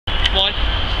why.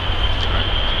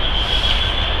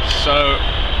 So,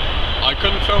 I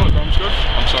couldn't film at Bromsgrove.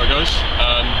 I'm sorry, guys.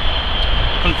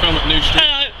 Couldn't film at New Street.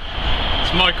 Hello. It's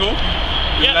Michael,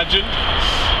 the legend.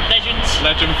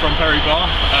 Legend from Perry Bar.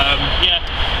 Yeah.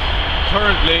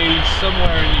 Currently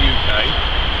somewhere in the UK.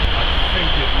 I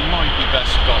think it might be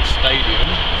Westcott Stadium.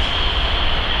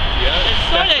 Yeah, There's a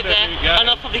sign over there, yeah. and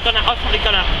I've probably gone out to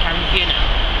carry with you now.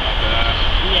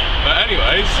 Yeah. But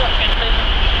anyways,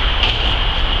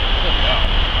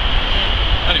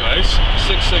 anyways,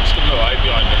 66WA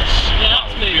behind us. Yeah, that's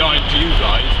moving. Behind you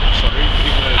guys. Sorry.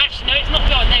 Actually, no, it's not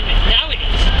behind them. Now it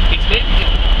is. It's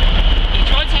moving. You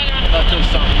try to turn around. That does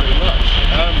sound pretty much.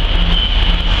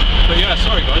 But yeah,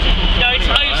 sorry guys. No, it's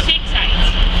 068.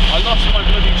 I lost my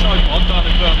bloody tripod down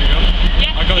in Birmingham.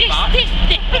 Yeah, I got it back. This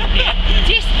dick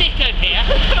over here,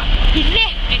 he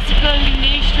left it to Birmingham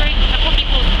New Street. That probably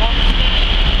caused a bomb.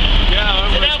 Yeah,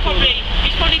 so now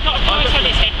he's probably got a price on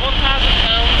his head,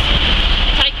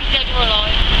 £1,000. Take him dead or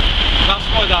alive. That's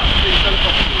why that big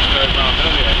helicopter was going around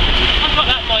earlier. I've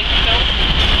got that mic film.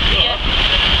 Yeah.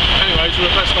 Anyways, we're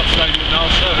at Westcott Stadium now,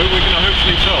 so we're going to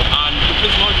hopefully film. And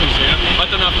because Michael's here, I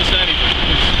don't have to say anything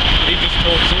because he just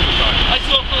talks all the time. I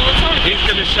talk all the time. He's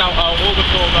going to shout out all the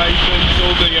formations,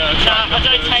 all the track numbers.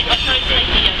 I don't take the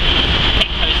pictures,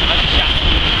 I just shout.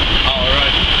 Oh,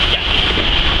 alright. Yeah.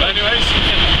 But anyways,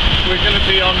 we're going to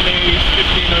be on the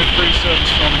 1503 service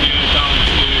from here down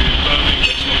to Birmingham.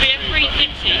 Which will be a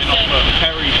 350. Off of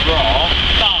Perry Bar.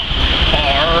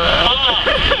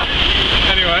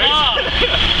 Anyways,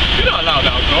 you're not allowed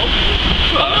alcohol.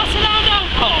 I'm not allowed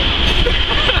alcohol.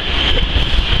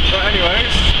 But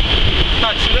anyways,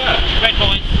 catch you there. Red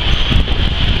boys.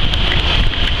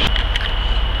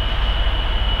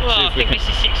 Well, I think this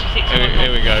is 66.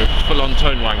 Here we go. Full on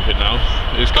tone wanking now.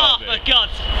 It's got oh my god.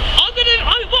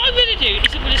 What I'm gonna do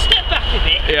is I'm gonna step back a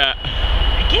bit. Yeah.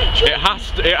 It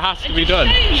has to be done.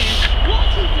 Show you what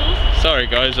he does. Sorry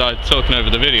guys, I'm talking over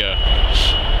the video.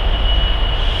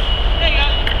 There you go.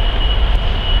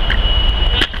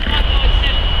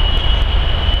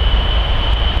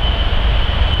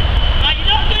 You're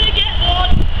not gonna get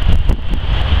one.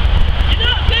 You're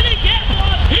not gonna get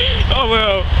one. Oh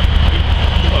well.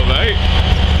 Come on, mate.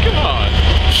 Come on.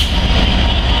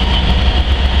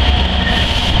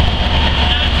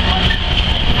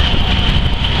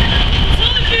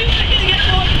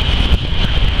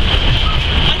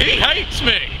 He hates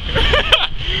me.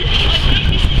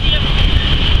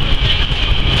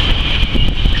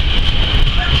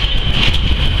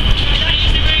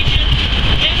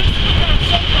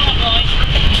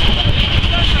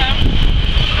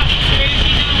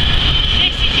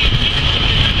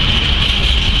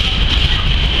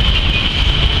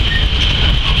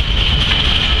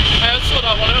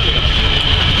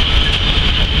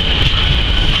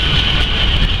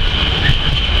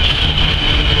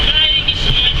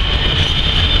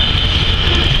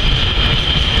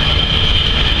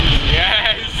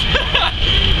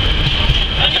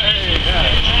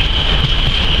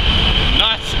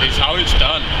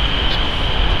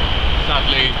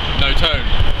 Sadly, no tone.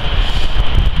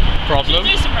 Problem?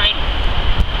 Do some rain.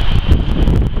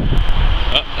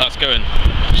 Oh, that's going.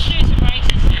 Just do some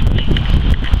races.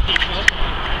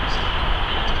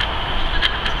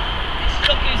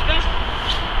 Look who's back.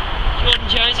 Jordan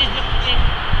Jones is looking.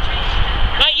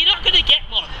 Mate, you're not going to get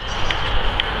one.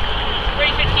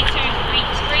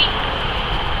 352.33.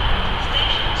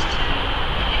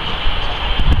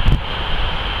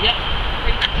 Yep, 352.33.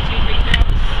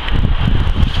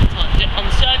 On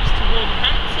the service to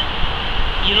Wolverhampton,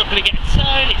 you're not going to get a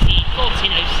turn. It's the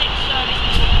 1406 service.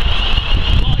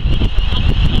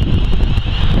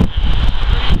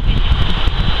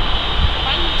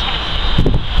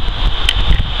 Fantastic.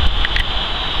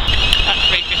 That's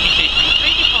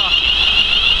 352.33 departure.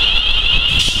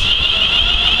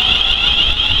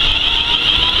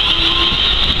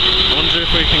 I wonder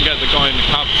if we can get the guy in the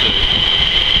cab too.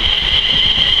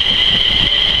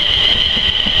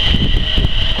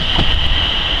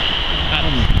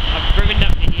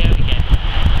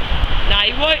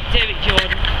 He won't do it,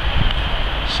 Jordan.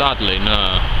 Sadly,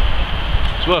 no.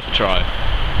 It's worth a try. I'm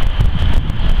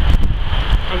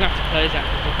going to have to close that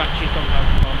because the battery's gone down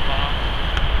from bar.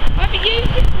 I haven't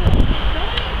used it for no.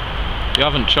 You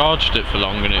haven't charged it for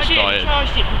long and it's died. I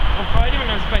charged it on Friday when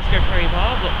I was supposed to go Perry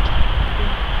Bar, but...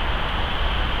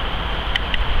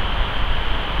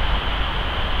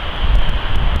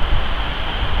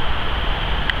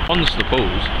 On's the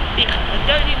balls. Yeah, I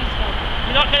don't even stop.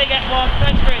 You're not going to get one.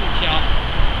 Thanks very much, y'all.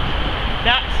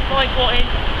 That's 514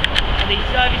 and the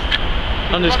service.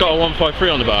 And it's got a 153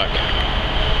 on the back.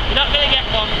 You're not going to get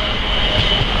one.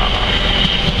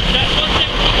 That's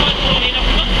 175.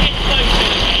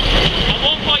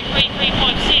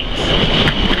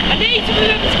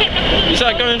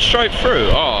 straight through?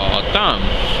 Oh, damn.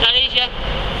 That is, yeah.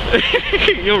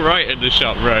 You're right in the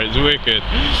shot, bro. It's wicked.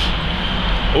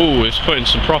 Oh, it's putting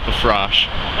some proper thrash.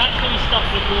 That's when we stop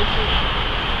the water.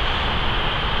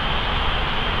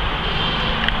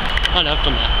 I know, I've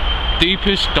done that.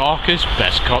 Deepest, darkest,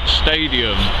 best cut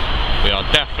stadium. We are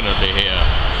definitely here,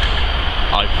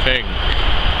 I think.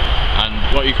 And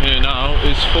what you can hear now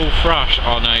is full thrash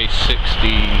on a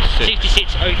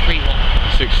 66031.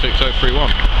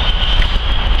 66031.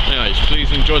 Anyways,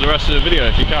 please enjoy the rest of the video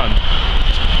if you can.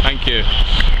 Thank you.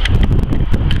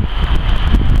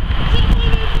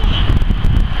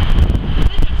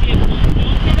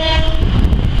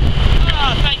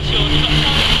 Oh, thanks,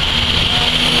 George.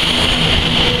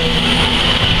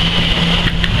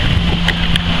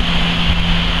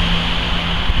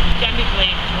 Get me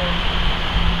clean, George.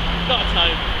 Got a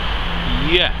toe.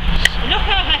 Yes. Look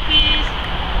how happy he is.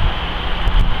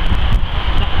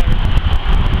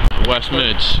 West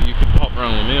Mids, you can pop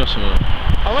round with me or something.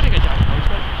 I want to go down to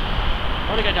Brunswick. I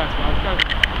want to go down to Brunswick.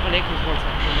 My ankle's one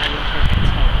second and now you're trying to get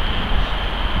toe.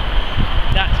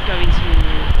 That's going to...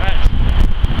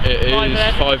 It is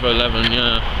 5:11,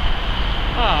 yeah.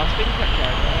 Oh, it's been quick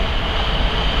drive.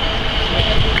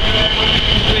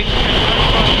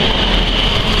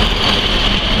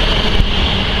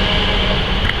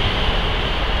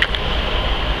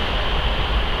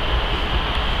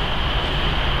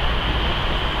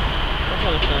 What's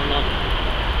all the film on?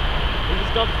 Is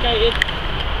this complicated?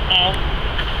 No.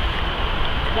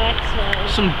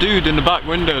 That's Some dude in the back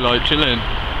window, like, chilling.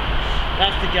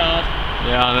 that's the guard.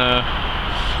 Yeah, I know.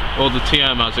 Or the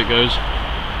TM as it goes.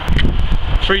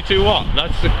 321.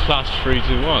 That's the class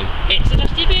 321. It's a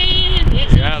dusty bin.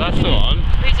 Yeah, that's the one.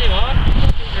 321.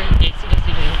 It's a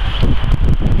dusty bin.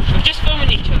 We're just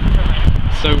filming each other for a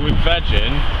minute. So with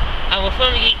Veging, And we're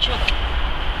filming each other.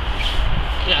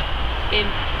 Yeah.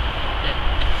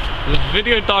 the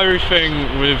video diary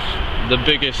thing with the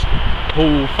biggest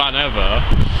pool fan ever.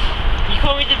 You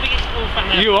call me the biggest pool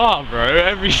fan ever. You are, bro.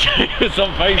 Every status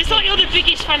on Facebook. It's like you're the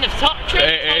biggest fan of Top Track.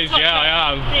 It is, yeah, I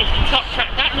am. Top Track,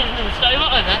 that and Stove,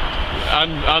 whatever.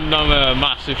 And I'm a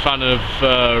massive fan of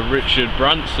Richard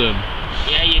Branson.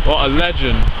 Yeah, you. What a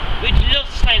legend. We'd love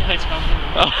to stay in a hotel.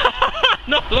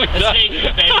 Not like And that. sleep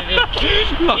in bed with him.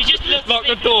 You just love to Lock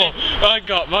the sleep in door. bed. I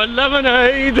got my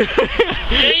lemonade.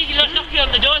 Yeah, you like knocking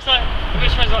on the door. It's like,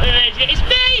 which one's like, it's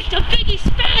me, the biggest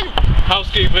fan.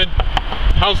 Housekeeping.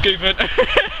 Housekeeping.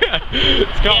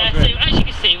 It's got Yeah, to so be. as you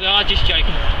can see, we are just joking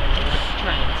around.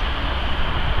 Trains.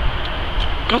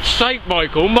 God's sake,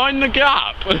 Michael, mind the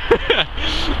gap. What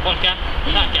gap?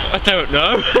 That gap. I don't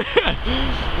know.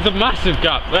 There's a massive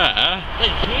gap there.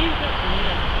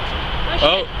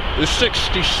 Oh, the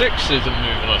 66 isn't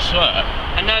moving, I swear.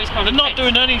 And now he's come. They're not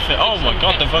doing anything. Oh my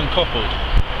god, they've uncoupled.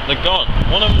 They're gone.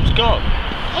 One of them's gone.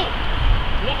 Oh,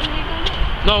 what are you going on?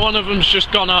 No, one of them's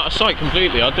just gone out of sight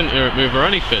completely. I didn't hear it move or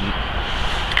anything.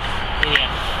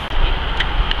 Yeah.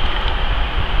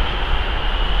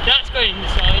 That's going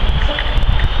inside.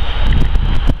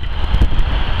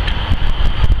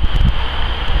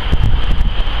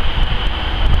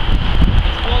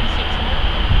 It's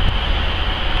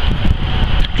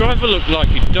 160. Driver looked like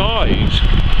he died.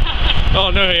 Oh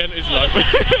no, he ain't his life.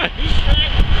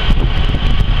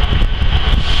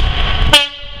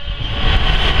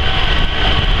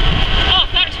 Oh,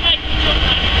 thanks, mate.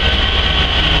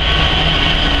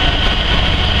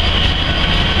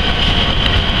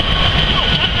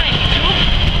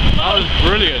 That was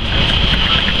brilliant.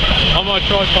 On my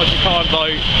tripod you can't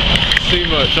like see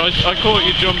much. I caught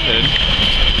you jumping.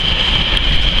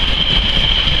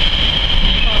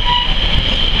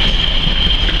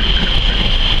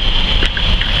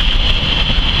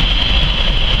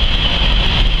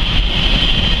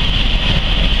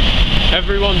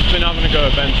 Everyone's been having a go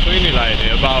at Ben Sweeney lately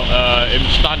about him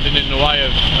standing in the way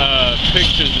of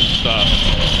pictures and stuff.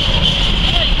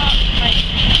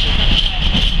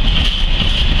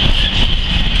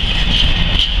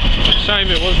 Shame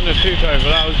it wasn't a two-toe, but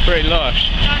that was pretty lush.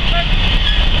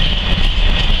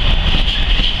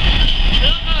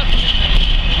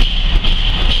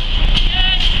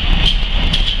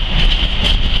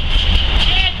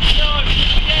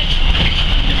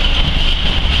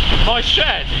 My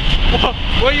shed? What?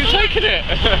 Where are you taking it?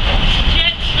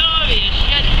 Shed, sorry,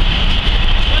 shed.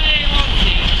 Where do you want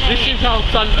to? This is how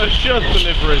Santa should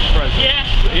deliver his presents. Yeah.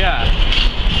 Yeah.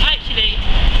 Actually,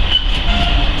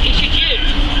 it should use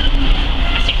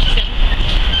a 67.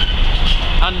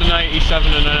 And an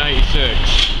 87 and an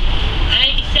 86. An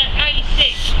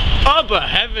 86. Oh, but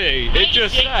heavy. It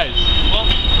just 86. says. What?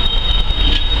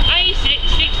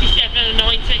 86, 67 and a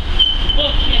 90.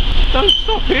 Bullshit. Don't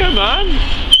stop here, man.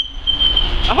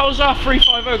 How How's our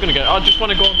 350 going to get? I just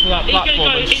want to go onto that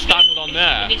platform and stand on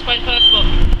there. This way first, but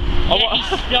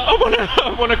I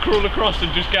want to crawl across and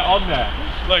just get on there.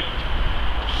 Like,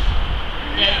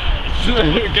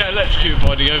 get electrocuted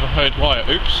by the overhead wire.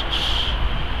 Oops.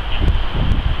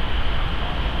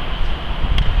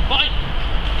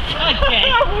 Okay.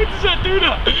 Why does that do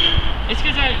that? It's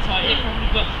because I outside it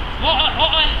probably, but what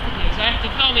I have to do is I have to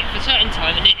film it for a certain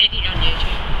time and then edit it on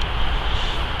YouTube.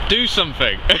 Do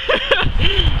something.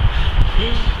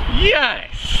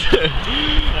 Yes.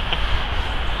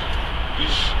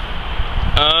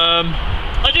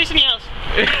 I'll do something else.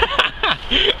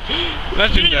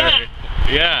 Legendary.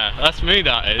 Yeah, that's me.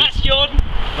 That is. That's Jordan.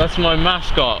 That's my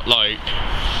mascot. Like.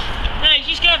 No, you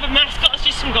just gotta have a mascot. It's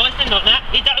just some guys. They're not that.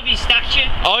 That would be a statue.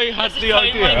 I had the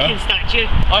idea. Statue.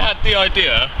 I had the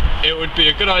idea. It would be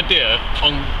a good idea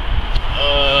on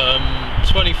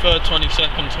 23rd,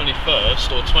 22nd,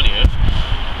 21st, or 20th.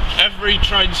 Every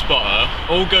train spotter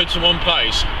all go to one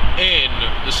place in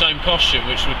the same costume,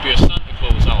 which would be a Santa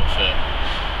Claus outfit.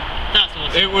 That's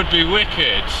awesome. It would be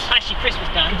wicked. Actually, Christmas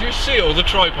done. Could you see all the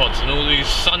tripods and all these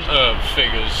Santa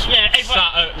figures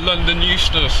sat at London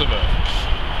Euston or something?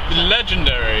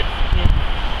 Legendary. Yeah.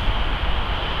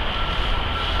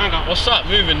 Hang on. What's that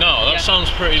moving now? That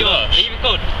sounds pretty lush. Are you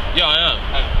recording? Yeah, I am.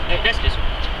 Oh, that's just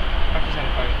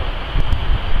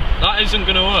That isn't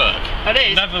going to work. That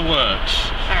is? Never works.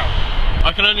 How?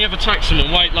 I can only ever text them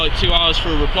and wait like 2 hours for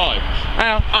a reply.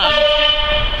 How?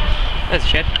 There's a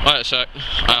shed. Wait a sec.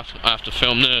 I have to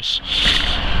film this.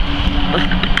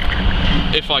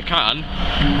 If I can.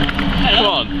 Hello. Come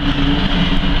on.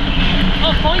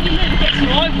 I'll find you there to get to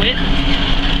drive with.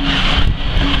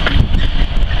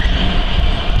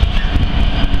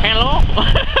 Hello?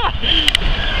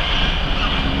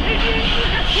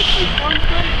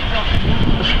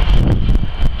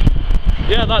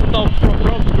 Yeah, that dog from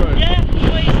Rob's Grove. Yeah,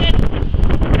 what is it?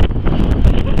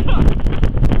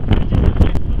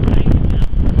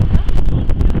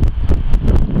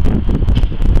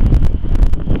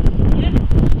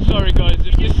 Sorry guys,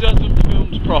 if this hasn't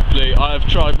filmed properly, I have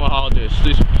tried my hardest.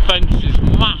 This fence is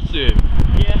massive.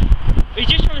 Yeah. We're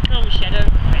just trying to film a shadow.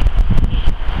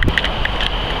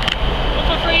 What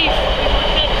for free?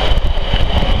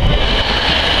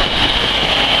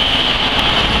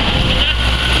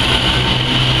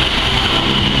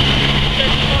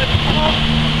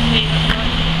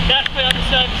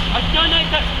 I don't know if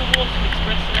that's the Water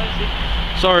Express.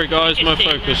 Sorry guys, my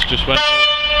focus just went.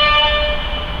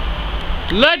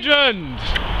 Legend!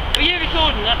 Were you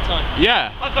recording that time?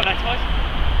 Yeah. I've got that twice.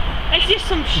 It's just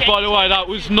some shit. By the way, that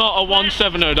was not a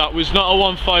 170, that was not a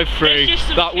 153,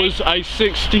 that was a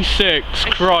 66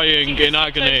 crying in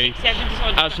agony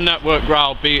as Network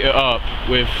Growl beat it up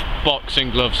with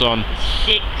boxing gloves on.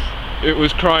 It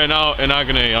was crying out in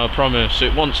agony, I promise.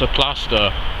 It wants a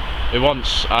plaster. It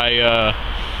wants a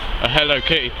Hello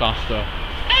Kitty plaster.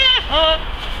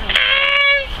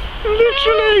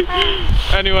 Literally!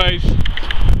 Anyways,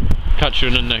 catch you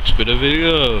in the next bit of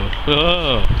video.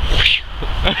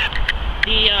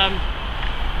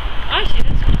 Actually,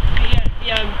 that's the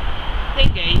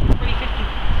thingy, 350,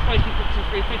 supposed to be booked to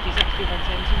 350, is actually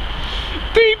 170.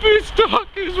 Deepest dark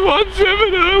is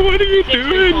 170, what are you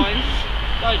doing?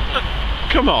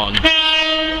 Come on.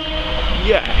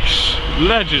 Yes,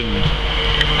 legend.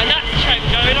 And that's the train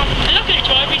going off. And look at the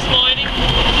driver, he's smiling.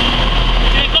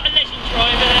 So we've got a legend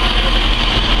driver there.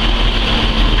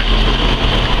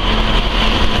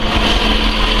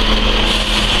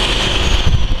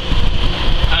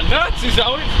 And that is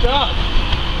how it's done.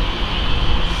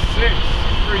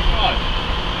 635.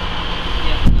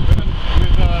 Yeah.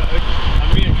 With a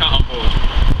meerkat on board.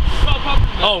 Not a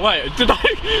problem. Oh wait,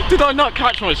 did I not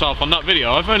catch myself on that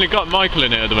video? I've only got Michael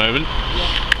in it at the moment.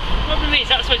 Yeah. The problem is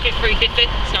that's what gets 350.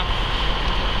 So.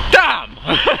 Damn!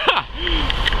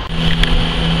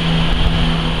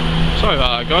 Sorry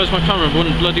about that guys, my camera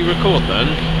wouldn't bloody record then.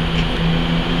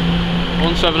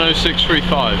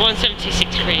 170635.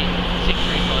 170,635.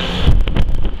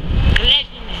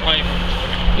 Legend driver.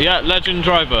 Yeah, legend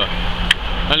driver.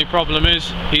 Only problem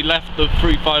is he left the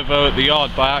 350 at the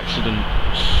yard by accident.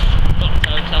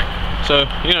 So,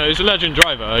 you know, he's a legend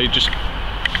driver, he just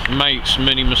makes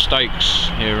many mistakes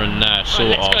here and there,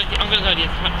 sort of. I'm gonna go to the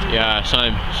other. Yeah,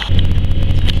 same.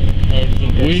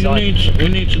 We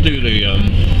need to do the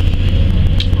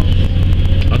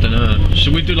I don't know.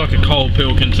 Should we do like a Cole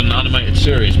Pilkington animated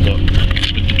series, but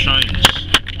with the trains?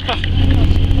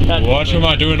 What am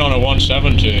I doing on a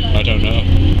 170? I don't know.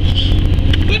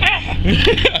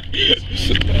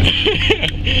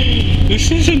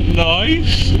 This isn't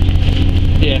nice.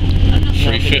 Yeah.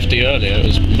 350 earlier, it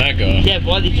was mega. Yeah, but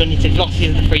why they've done it to glossy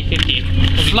as the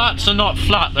 350? Flats are not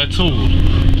flat, they're tall.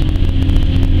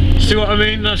 See what I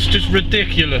mean? That's just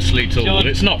ridiculously tall. George,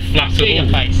 it's not flat do at your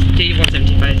all. face. Do your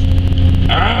 170 face.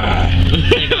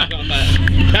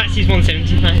 That's his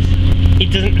 170 face. He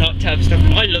doesn't like turbo stuff.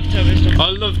 I love turbo stuff. I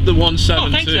love the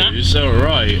 172s, they're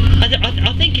alright.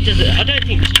 I think it does it. I don't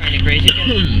think this train agrees with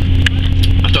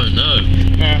it. I don't know.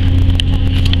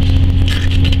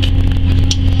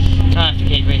 I think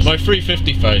he agrees. My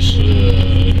 350 face,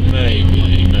 maybe.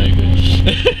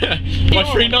 My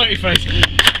 390 face,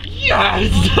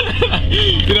 yes!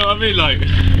 You know what I mean, like.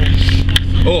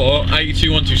 Or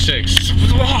 82126.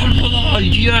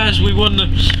 Yes, we won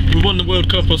the World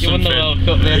Cup or something. You won the World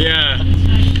Cup, yeah.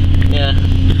 Yeah.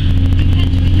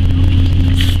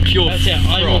 Pure That's it.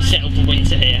 I'm all settled for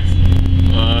winter here.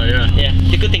 Yeah. Yeah.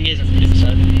 The good thing is, so.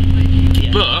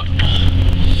 Yeah. But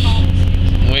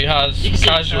we has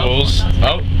casuals.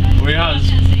 Oh, we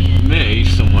has me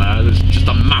somewhere. There's just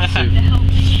a massive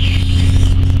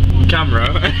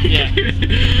camera. Yeah.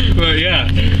 But yeah.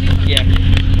 Yeah.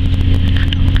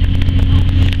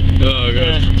 Oh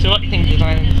god. So what do you think of the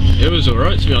landing? It was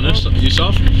alright, to be honest.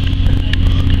 Yourself?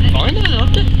 Fine, I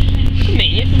loved it. Good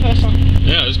meeting you for the first time.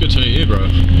 Yeah, it was good to meet you, bro.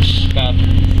 Bad.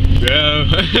 Yeah.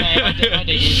 I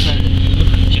do use that.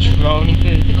 Just rolling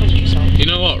through the countryside. You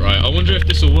know what, right? I wonder if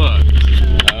this will work.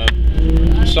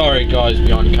 Sorry, guys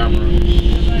behind camera.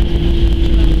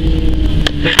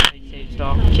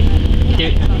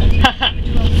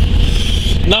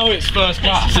 No, it's first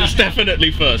class. It's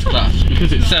definitely first class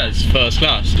because it says first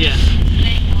class. Yeah.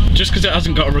 Just because it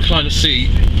hasn't got a recliner seat,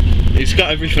 it's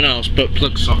got everything else but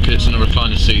plug sockets and a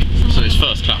recliner seat, so it's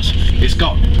first class. It's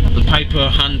got the paper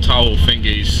hand towel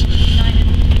thingies.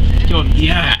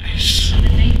 Yes.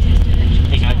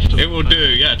 It will do,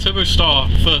 yeah. Turbo Star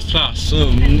first class.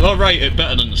 I rate it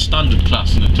better than the standard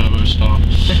class in the Turbo Star.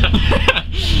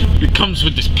 It comes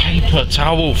with this paper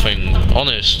towel thing,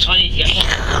 honest. I need to get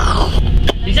one.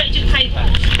 Is that just paper?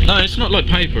 No, it's not like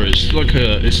paper. It's like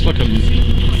a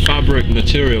fabric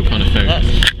material kind of thing.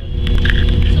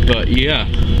 But yeah,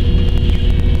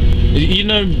 you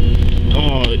know,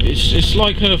 it's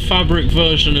like a fabric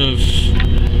version of,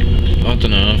 I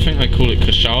don't know. I think they call it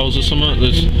cashals or something.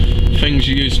 There's things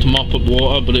you use to mop up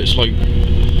water, but it's like.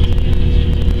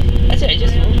 That's it. I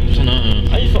don't know.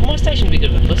 I just thought my station would be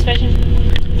good for bus station.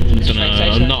 I don't know.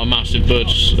 I'm not a massive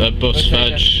bus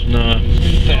veg. No.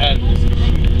 But,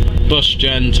 bus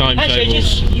gen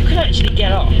timetables. You can actually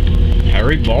get off.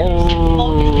 Harry Ball.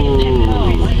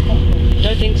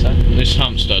 Don't think so. This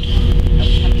Hampstead.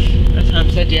 That's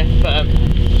Hampstead, yeah. But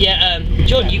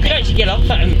Jordan, you could actually get off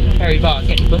at Ferry Bar and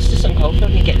get your bus to St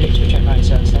Coldfield and get literally checked by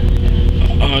yourself then.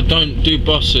 I don't do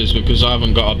buses because I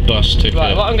haven't got a bus ticket.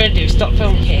 Right, what I'm going to do is stop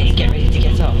filming here and get ready to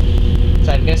get off.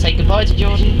 So we're going to say goodbye to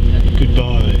Jordan.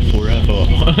 Goodbye forever.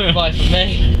 Goodbye from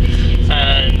me.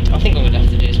 And I think I'm going to have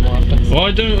to do this more often.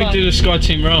 Why don't we do the Sky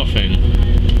Team Rail thing?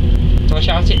 Do I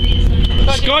shout it?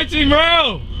 Sky Team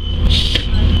Rail!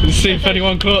 Let's see if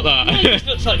anyone caught that. No, it just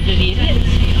looks like bloody idiots.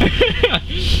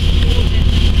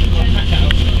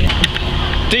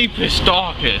 Deepest,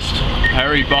 darkest,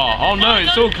 Harry Bar. Oh no,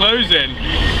 it's all closing.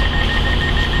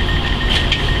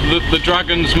 The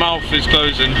dragon's mouth is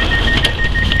closing.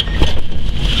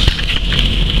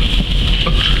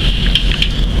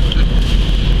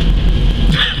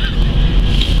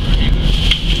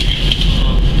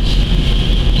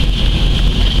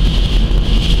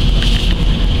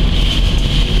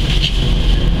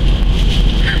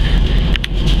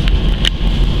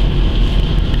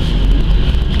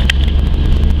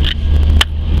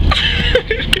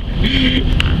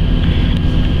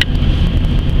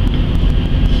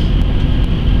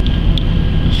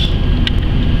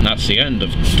 That's the end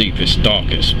of Deepest,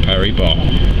 Darkest, Perry Bar.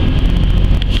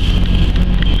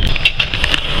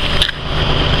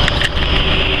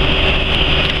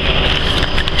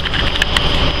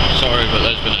 Sorry, but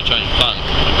there's been a change of plan.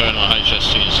 I'm going on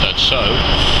HST instead, so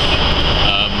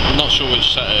I'm not sure which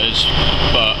set it is,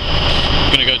 but I'm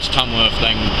going to go to Tamworth,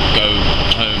 then go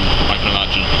home, I can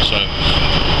imagine. So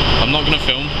I'm not going to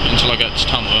film until I get to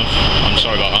Tamworth. I'm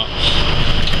sorry about that,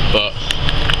 but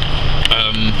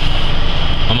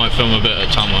I might film a bit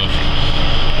at Tamworth.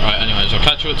 Right, anyways, I'll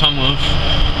catch you at Tamworth,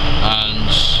 and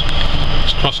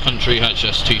it's cross-country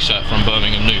HST set from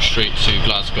Birmingham New Street to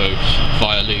Glasgow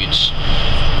via Leeds.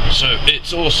 So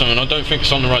it's awesome, and I don't think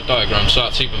it's on the right diagram, so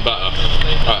that's even better.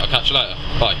 Right, I'll catch you later.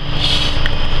 Bye.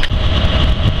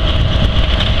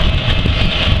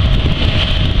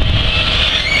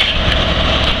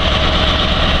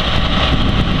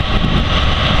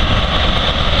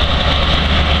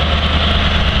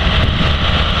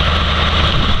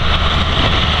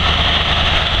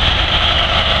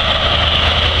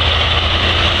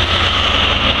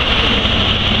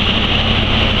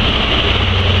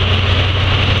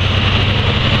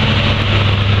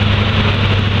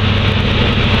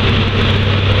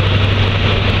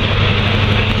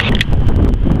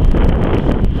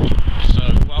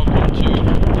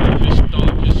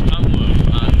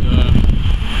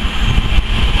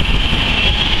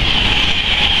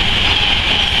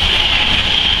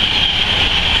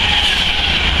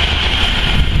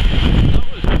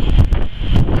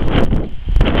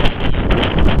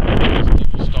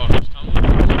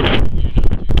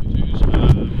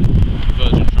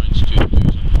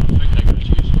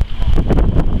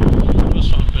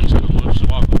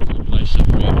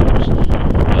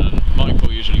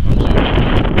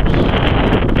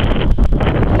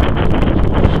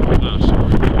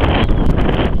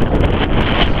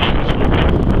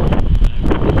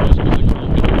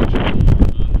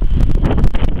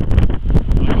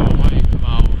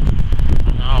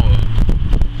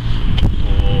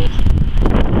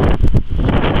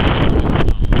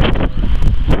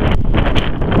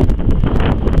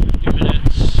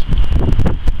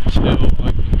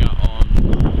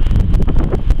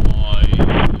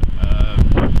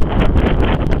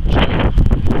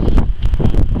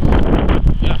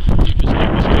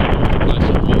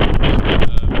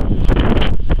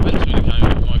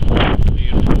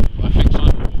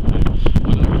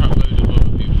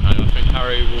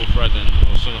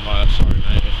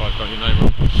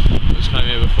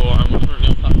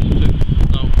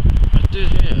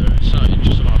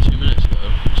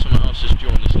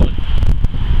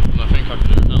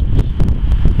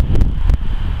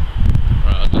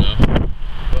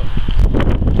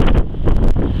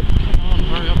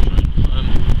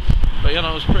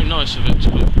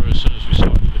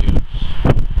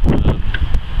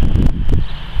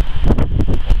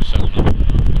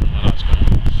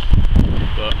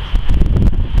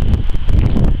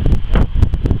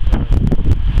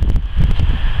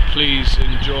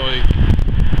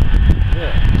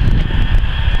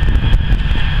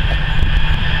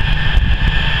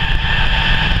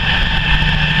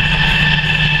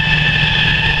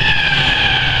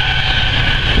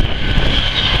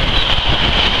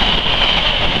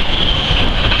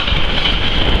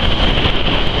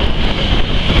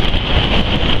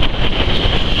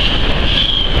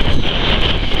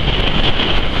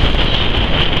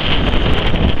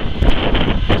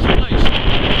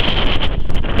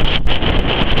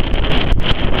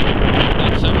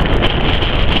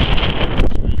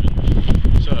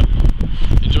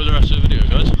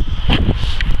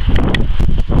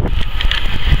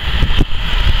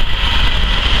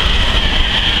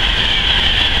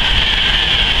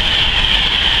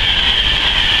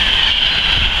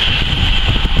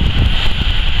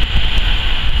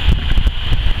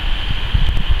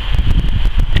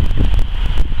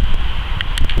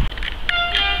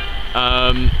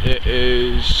 It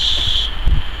is...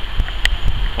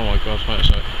 Oh my god, wait a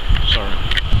sec.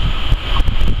 Sorry.